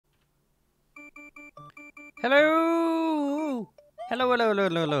Hello!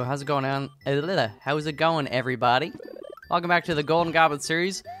 Hello. How's it going on? How's it going, everybody? Welcome back to the Golden Goblet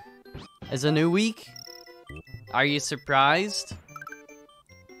Series. It's a new week. Are you surprised?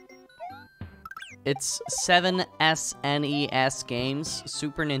 It's 7 SNES games,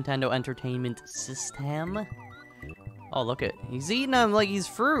 Super Nintendo Entertainment System. Oh, look at, he's eating them like he's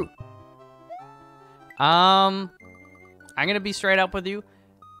fruit. I'm gonna be straight up with you.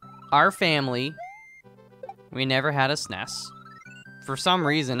 Our family, we never had a SNES. For some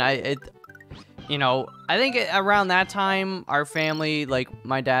reason, I think around that time, our family, like,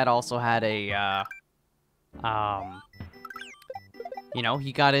 my dad also had a,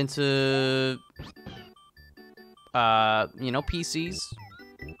 he got into, PCs,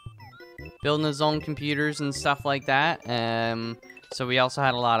 building his own computers and stuff like that. So we also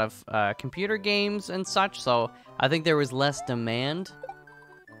had a lot of computer games and such, so I think there was less demand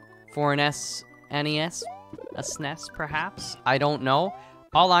for an SNES, a SNES perhaps, I don't know.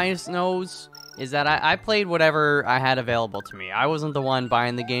 All I know is that I played whatever I had available to me. I wasn't the one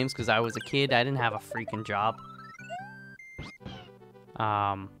buying the games because I was a kid. I didn't have a freaking job.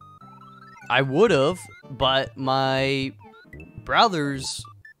 I would have, but my brothers,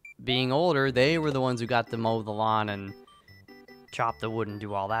 being older, they were the ones who got to mow the lawn and chop the wood and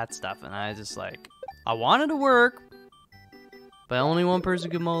do all that stuff. And I just like, I wanted to work, but only one person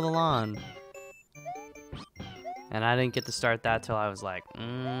could mow the lawn. And I didn't get to start that till I was like,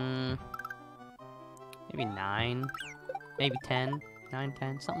 maybe 9, maybe 10, 9,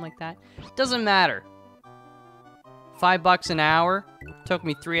 10, something like that. Doesn't matter. $5 an hour. Took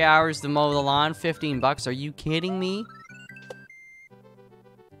me 3 hours to mow the lawn. $15. Are you kidding me?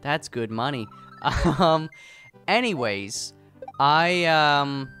 That's good money. Anyways,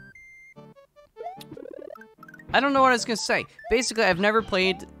 I don't know what I was gonna say. Basically, I've never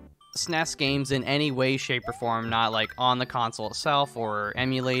played SNES games in any way, shape, or form. Not like on the console itself, or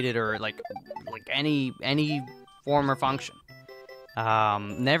emulated, or like any form or function.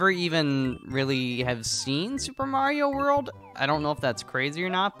 Never even really have seen Super Mario World. I don't know if that's crazy or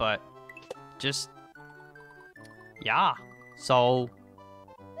not, but just yeah. So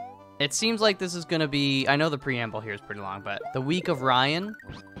it seems like this is gonna be. I know the preamble here is pretty long, but the week of Ryan.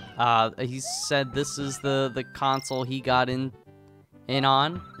 He said this is the console he got in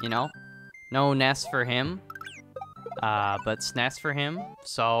on, no NES for him, but SNES for him.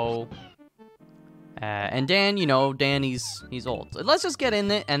 So, and Dan, Dan, he's old. So let's just get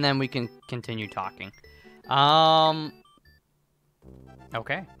in it, and then we can continue talking.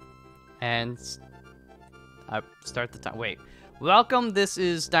 Okay, and start the time. Wait. Welcome, this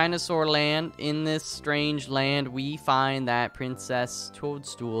is Dinosaur Land. In this strange land, we find that Princess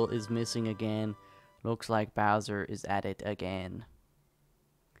Toadstool is missing again. Looks like Bowser is at it again.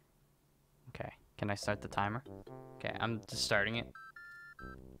 Okay, can I start the timer? Okay, I'm just starting it.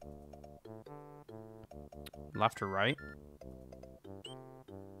 Left or right?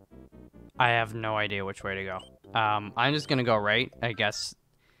 I have no idea which way to go. I'm just gonna go right, I guess.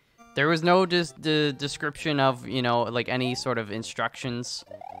 There was no description of, like any sort of instructions.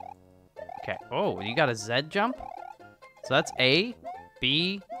 Okay. Oh, you got a Z jump? So that's A.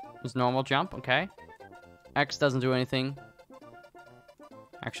 B is normal jump. Okay. X doesn't do anything.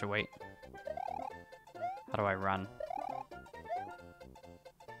 Actually, wait. How do I run?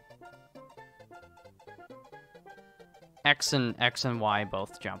 X and Y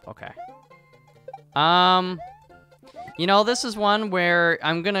both jump. Okay. This is one where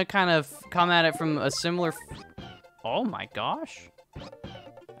I'm gonna kind of come at it from a similar... Oh my gosh.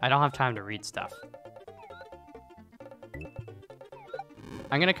 I don't have time to read stuff.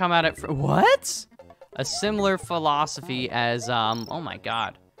 I'm gonna come at it from... What? A similar philosophy as, oh my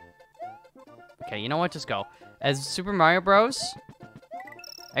god. Okay, you know what? Just go. As Super Mario Bros.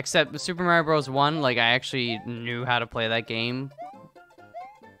 Except Super Mario Bros. 1, like, I actually knew how to play that game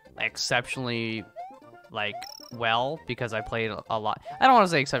exceptionally, like, well, because I played a lot. I don't want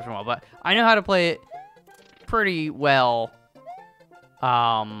to say exceptionally well, but I know how to play it pretty well,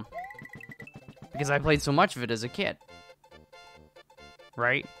 because I played so much of it as a kid,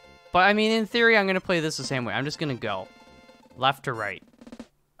 right? But, I mean, in theory, I'm going to play this the same way. I'm just going to go left to right.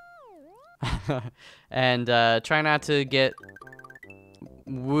 And try not to get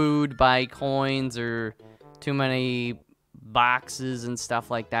wooed by coins or too many boxes and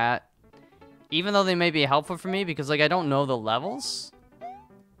stuff like that. Even though they may be helpful for me, because, like, I don't know the levels.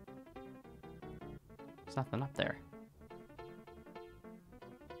 There's nothing up there.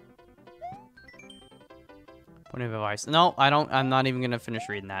 Point of advice. No, I don't. I'm not even going to finish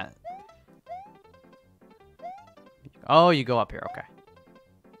reading that. Oh, you go up here. Okay.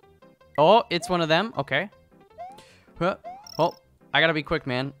 Oh, it's one of them. Okay. Huh. Oh, I gotta be quick,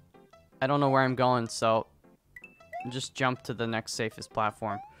 man. I don't know where I'm going, so just jump to the next safest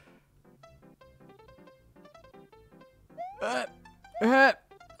platform.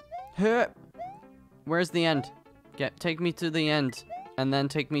 Where's the end? Take me to the end, and then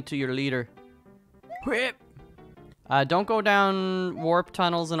take me to your leader. Don't go down warp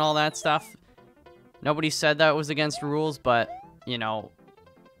tunnels and all that stuff. Nobody said that was against rules, but, you know,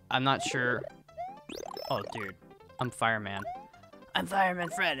 I'm not sure. Oh, dude. I'm Fireman. I'm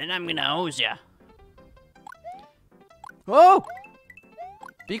Fireman Fred, and I'm gonna hose ya. Oh!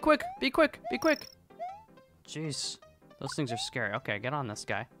 Be quick, be quick, be quick. Jeez. Those things are scary. Okay, get on this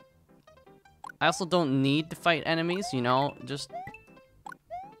guy. I also don't need to fight enemies, you know, just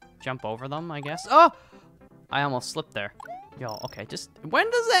jump over them, I guess. Oh! I almost slipped there. Yo, okay, just, when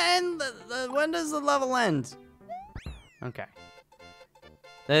does it end? When does the level end? Okay.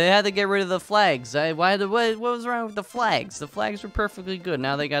 They had to get rid of the flags. What was wrong with the flags? The flags were perfectly good.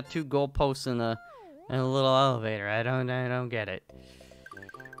 Now they got 2 goalposts and a little elevator. I don't get it.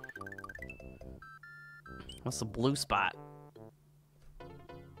 What's the blue spot?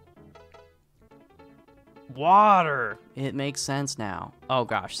 Water! It makes sense now. Oh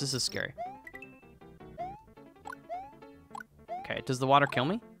gosh, this is scary. Okay, does the water kill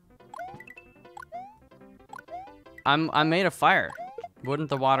me? I'm made of fire. Wouldn't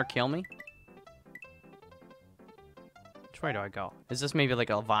the water kill me? Which way do I go? Is this maybe like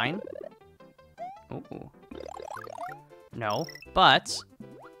a vine? Ooh. No, but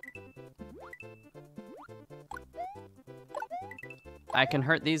I can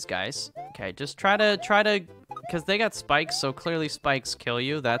hurt these guys. Okay, just try to, because they got spikes, so clearly spikes kill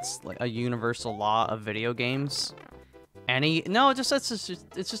you. That's like a universal law of video games.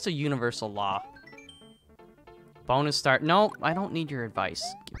 It's just a universal law. Bonus start. No, I don't need your advice.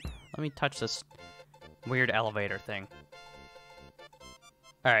 Let me touch this weird elevator thing.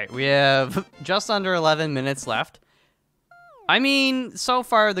 All right, we have just under 11 minutes left. I mean, so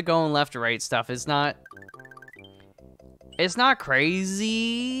far the going left to right stuff is not... It's not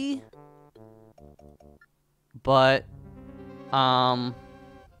crazy. But,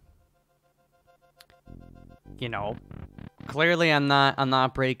 you know, clearly I'm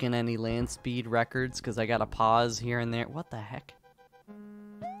not breaking any land speed records because I gotta pause here and there. What the heck?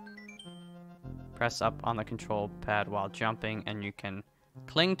 Press up on the control pad while jumping and you can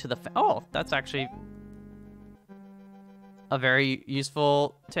cling to the oh, that's actually a very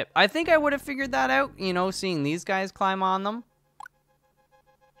useful tip. I think I would have figured that out, you know, seeing these guys climb on them.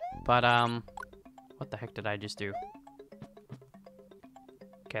 But, what the heck did I just do?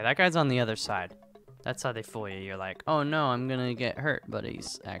 Okay, that guy's on the other side. That's how they fool you. You're like, oh no, I'm gonna get hurt, but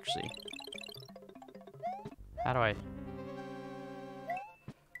he's actually... How do I...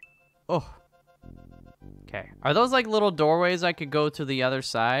 Oh. Okay. Are those like little doorways I could go to the other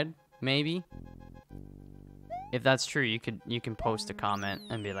side? Maybe? If that's true, you can post a comment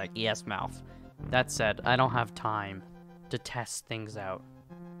and be like, yes, MALF. That said, I don't have time to test things out.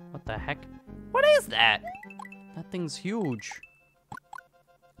 What the heck? What is that? That thing's huge.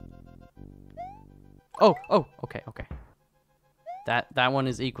 Oh, okay. That one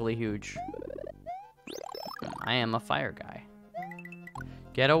is equally huge. I am a fire guy.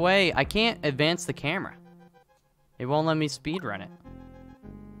 Get away. I can't advance the camera. It won't let me speedrun it.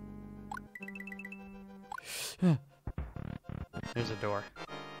 There's a door.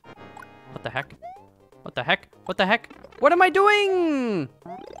 What the heck? What the heck? What the heck? What am I doing?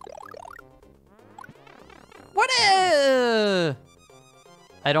 What is...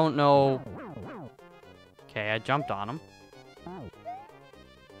 I don't know. Okay, I jumped on him.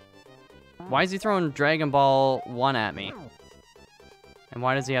 Why is he throwing Dragon Ball 1 at me? And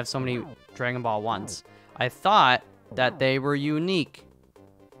why does he have so many Dragon Ball 1s? I thought that they were unique.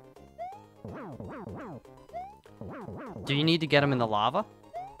 Do you need to get him in the lava?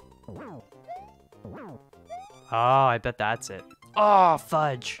 Oh, I bet that's it. Oh,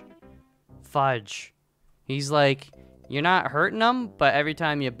 fudge. Fudge. He's like, you're not hurting him, but every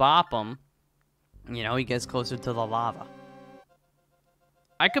time you bop him, you know, he gets closer to the lava.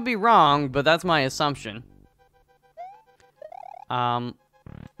 I could be wrong, but that's my assumption. I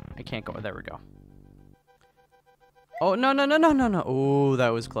can't go. There we go. Oh, no. Oh, that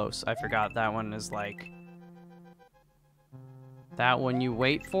was close. I forgot that one is like... That one you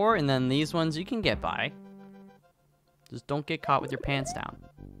wait for, and then these ones you can get by. Just don't get caught with your pants down.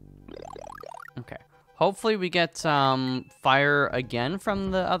 Okay. Hopefully we get fire again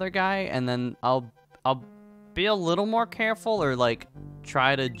from the other guy, and then I'll be a little more careful or like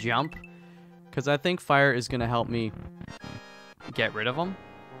try to jump, because I think fire is gonna help me get rid of them.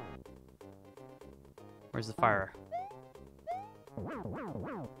 Where's the fire?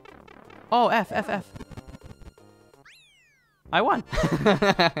 Oh, F, F, F. I won.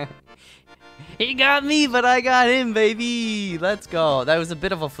 He got me, but I got him, baby. Let's go. That was a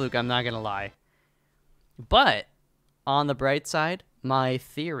bit of a fluke, I'm not gonna lie. But, on the bright side, my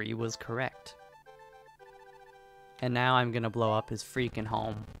theory was correct. And now I'm gonna blow up his freaking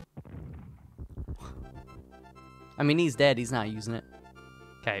home. I mean, he's dead, he's not using it.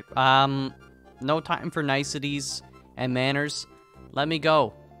 Okay, no time for niceties and manners. Let me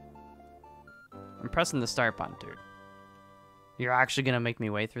go. I'm pressing the start button, dude. You're actually gonna make me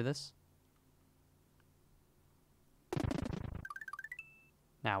wait through this?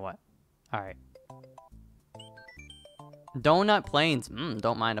 Now what? Alright. Donut planes.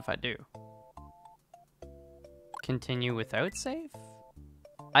 Don't mind if I do. Continue without save?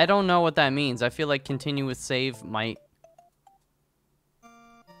 I don't know what that means. I feel like continue with save might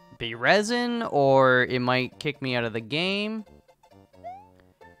be resin, or it might kick me out of the game.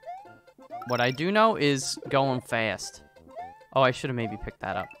 What I do know is going fast. Oh, I should have maybe picked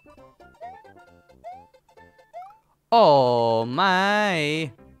that up. Oh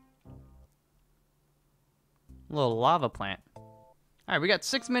my. Little lava plant. Alright, we got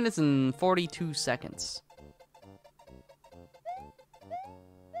 6 minutes and 42 seconds.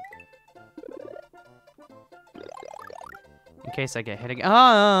 In case I get hit again.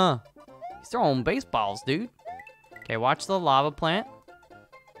 Ah! He's throwing baseballs, dude. Okay, watch the lava plant.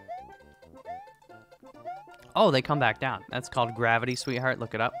 Oh, they come back down. That's called gravity, sweetheart.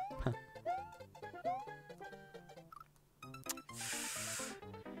 Look it up.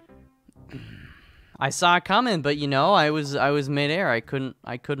 I saw it coming, but you know, I was midair. I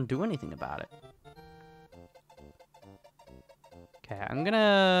couldn't do anything about it. Okay, I'm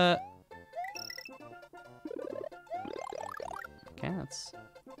gonna. Okay, that's.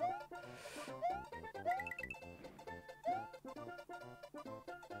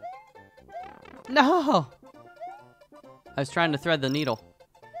 No! I was trying to thread the needle.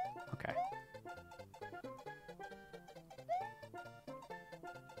 Okay.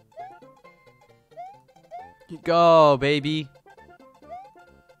 Go, baby.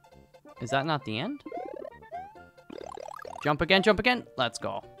 Is that not the end? Jump again, jump again. Let's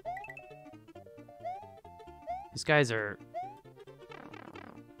go. These guys are...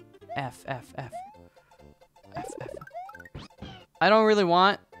 F, F, F. F, F. I don't really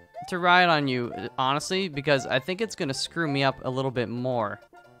want to ride on you, honestly, because I think it's gonna screw me up a little bit more.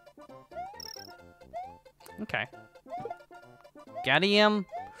 Okay. Got him.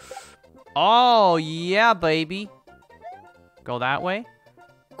 Oh, yeah, baby. Go that way.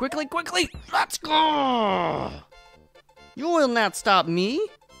 Quickly, quickly. Let's go. You will not stop me.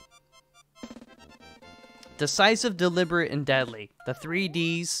 Decisive, deliberate, and deadly. The 3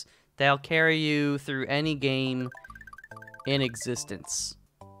 Ds, they'll carry you through any game in existence.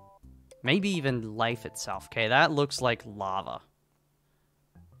 Maybe even life itself. Okay, that looks like lava.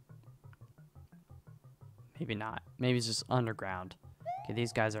 Maybe not. Maybe it's just underground. Okay,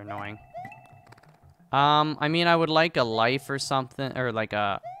 these guys are annoying. I mean, I would like a life or something, or like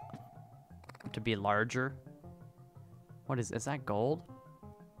a... to be larger. What is that gold?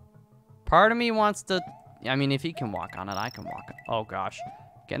 Part of me wants to... I mean, if he can walk on it, I can walk. Oh, gosh.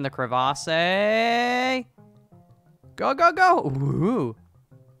 Get in the crevasse. Go, go, go. Ooh.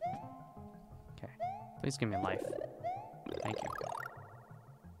 Okay. Please give me life. Thank you.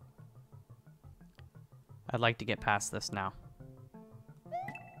 I'd like to get past this now.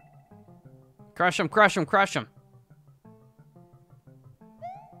 Crush him, crush him, crush him.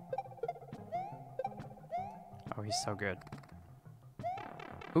 Oh, he's so good.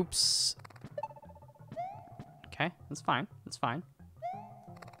 Oops. Okay, that's fine. That's fine.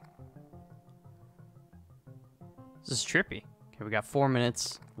 This is trippy. Okay, we got 4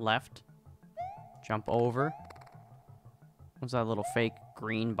 minutes left. Jump over. What's that little fake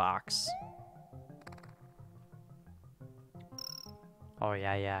green box? Oh,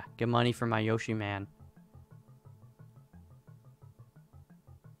 yeah, yeah. Get money for my Yoshi man.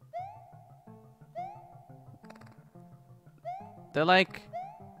 They're like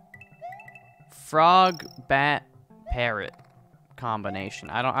frog, bat, parrot combination.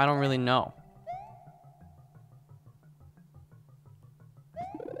 I don't really know.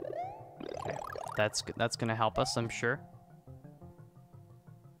 Okay. That's gonna help us, I'm sure.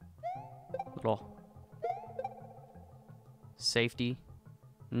 Little safety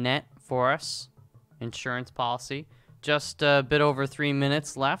net for us. Insurance policy. Just a bit over 3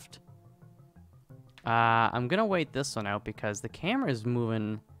 minutes left. I'm gonna wait this one out because the camera is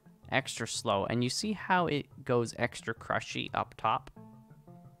moving extra slow, and you see how it goes extra crushy up top?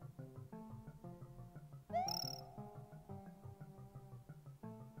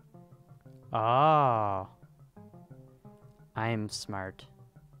 Oh. I'm smart.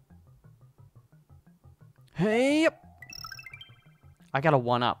 Hey! I got a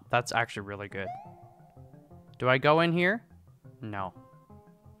 1-up. That's actually really good. Do I go in here? No.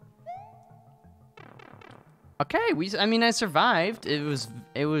 Okay, I mean, I survived. It was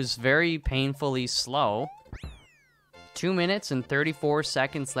very painfully slow. 2 minutes and 34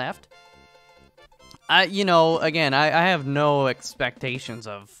 seconds left. You know, again, I have no expectations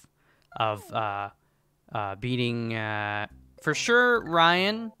of beating, for sure,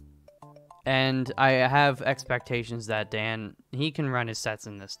 Ryan. And I have expectations that Dan, he can run his sets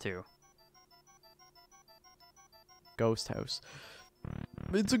in this too. Ghost house.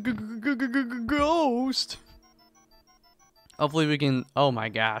 It's a ghost. Hopefully we can, oh my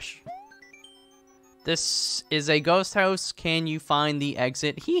gosh. This is a ghost house. Can you find the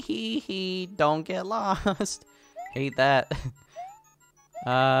exit? Hee hee hee. Don't get lost. Hate that.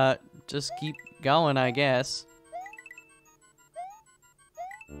 Just keep going, I guess.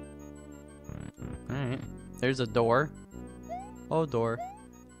 Alright. There's a door. Oh, door.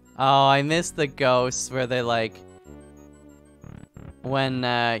 Oh, I missed the ghosts where they like... When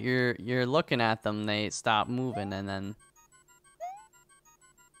you're looking at them, they stop moving and then...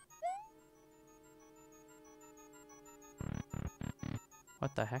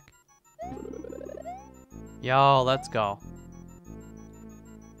 What the heck? Yo, let's go.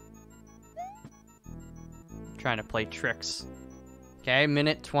 Trying to play tricks. Okay,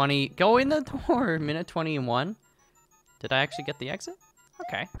 minute 20. Go in the door. Minute 21. Did I actually get the exit?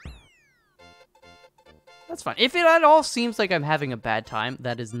 Okay. That's fine. If it at all seems like I'm having a bad time,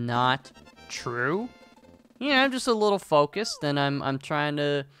 that is not true. Yeah, I'm just a little focused, and I'm trying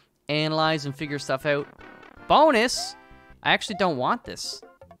to analyze and figure stuff out. Bonus! I actually don't want this.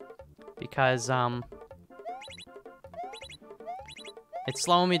 Because, it's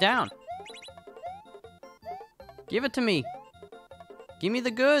slowing me down. Give it to me. Give me the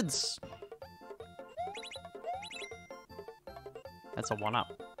goods. That's a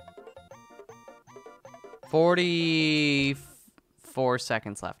 1-up. 44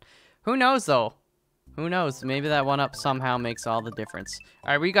 seconds left. Who knows, though? Who knows? Maybe that 1-up somehow makes all the difference.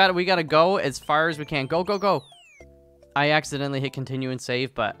 All right, we gotta go as far as we can. Go, go, go. I accidentally hit continue and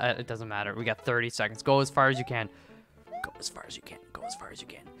save, but it doesn't matter. We got 30 seconds. Go as far as you can. Go as far as you can. Go as far as you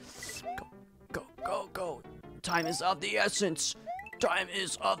can. Go, go, go, go. Time is of the essence. Time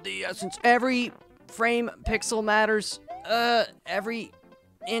is of the essence. Every frame pixel matters. Every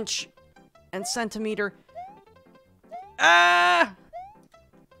inch and centimeter.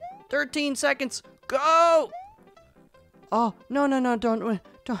 13 seconds. Go! Oh, no, no, no, don't.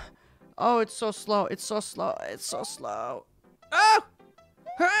 Oh, it's so slow. It's so slow. It's so slow. Oh!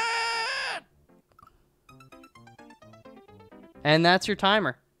 And that's your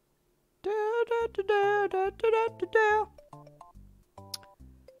timer.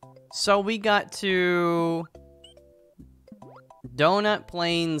 So we got to Donut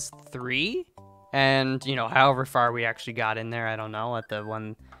Plains 3, and, you know, however far we actually got in there, I don't know, at the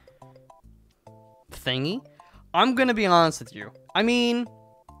one thingy. I'm gonna be honest with you. I mean,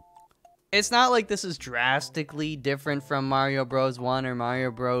 it's not like this is drastically different from Mario Bros. 1 or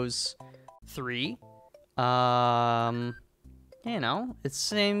Mario Bros. 3. You know, it's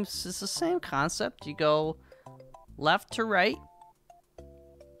the same concept. You go left to right.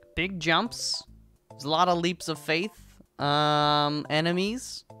 Big jumps. There's a lot of leaps of faith.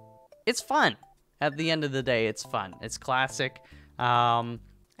 Enemies. It's fun. At the end of the day, it's fun. It's classic.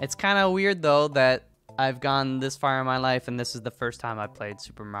 It's kind of weird, though, that I've gone this far in my life, and this is the first time I played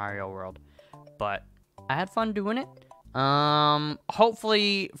Super Mario World. But I had fun doing it.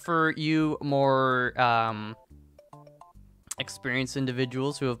 Hopefully for you more experienced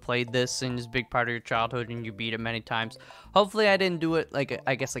individuals who have played this and is a big part of your childhood and you beat it many times, hopefully I didn't do it like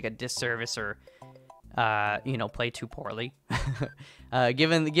I guess like a disservice or you know, play too poorly.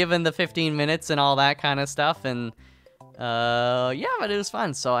 Given the 15 minutes and all that kind of stuff, and yeah, but it was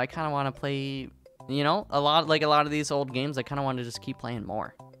fun. So I kind of want to play, you know, a lot of these old games. I kind of want to just keep playing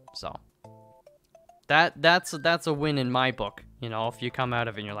more. So that's a win in my book. You know, if you come out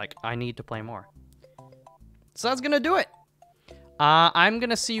of it and you're like, I need to play more. So that's gonna do it. I'm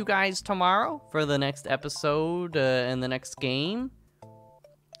gonna see you guys tomorrow for the next episode and the next game,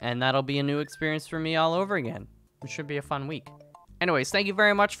 and that'll be a new experience for me all over again. It should be a fun week. Anyways, thank you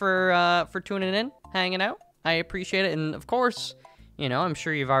very much for tuning in, hanging out. I appreciate it, and of course, you know, I'm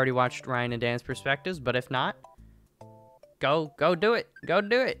sure you've already watched Ryan and Dan's perspectives, but if not, go do it. Go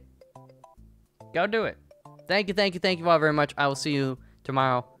do it. Go do it. Thank you all very much. I will see you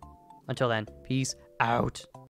tomorrow. Until then, peace out.